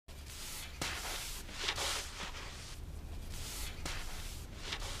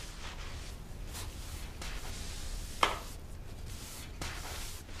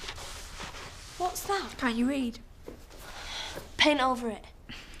that? Can't you read? Paint over it.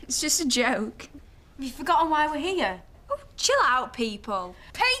 It's just a joke. Have you forgotten why we're here? Oh, chill out, people.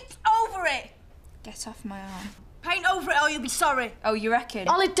 Paint over it! Get off my arm. Paint over it or you'll be sorry. Oh, you reckon?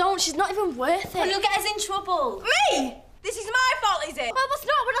 Ollie, don't. She's not even worth it. Well, you'll get us in trouble. Me? This is my fault, is it? Well, that's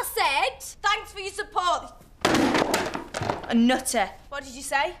not what I said. Thanks for your support. A nutter. What did you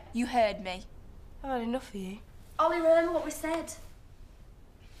say? You heard me. I've had enough of you. Ollie, remember what we said?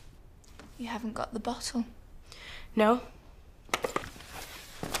 You haven't got the bottle. No.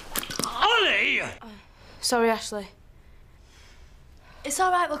 Ollie! Sorry, Ashley. It's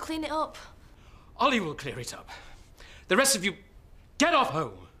all right, we'll clean it up. Ollie will clear it up. The rest of you, get off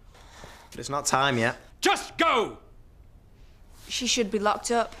home. But it's not time yet. Just go! She should be locked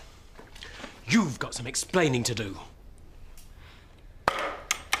up. You've got some explaining to do.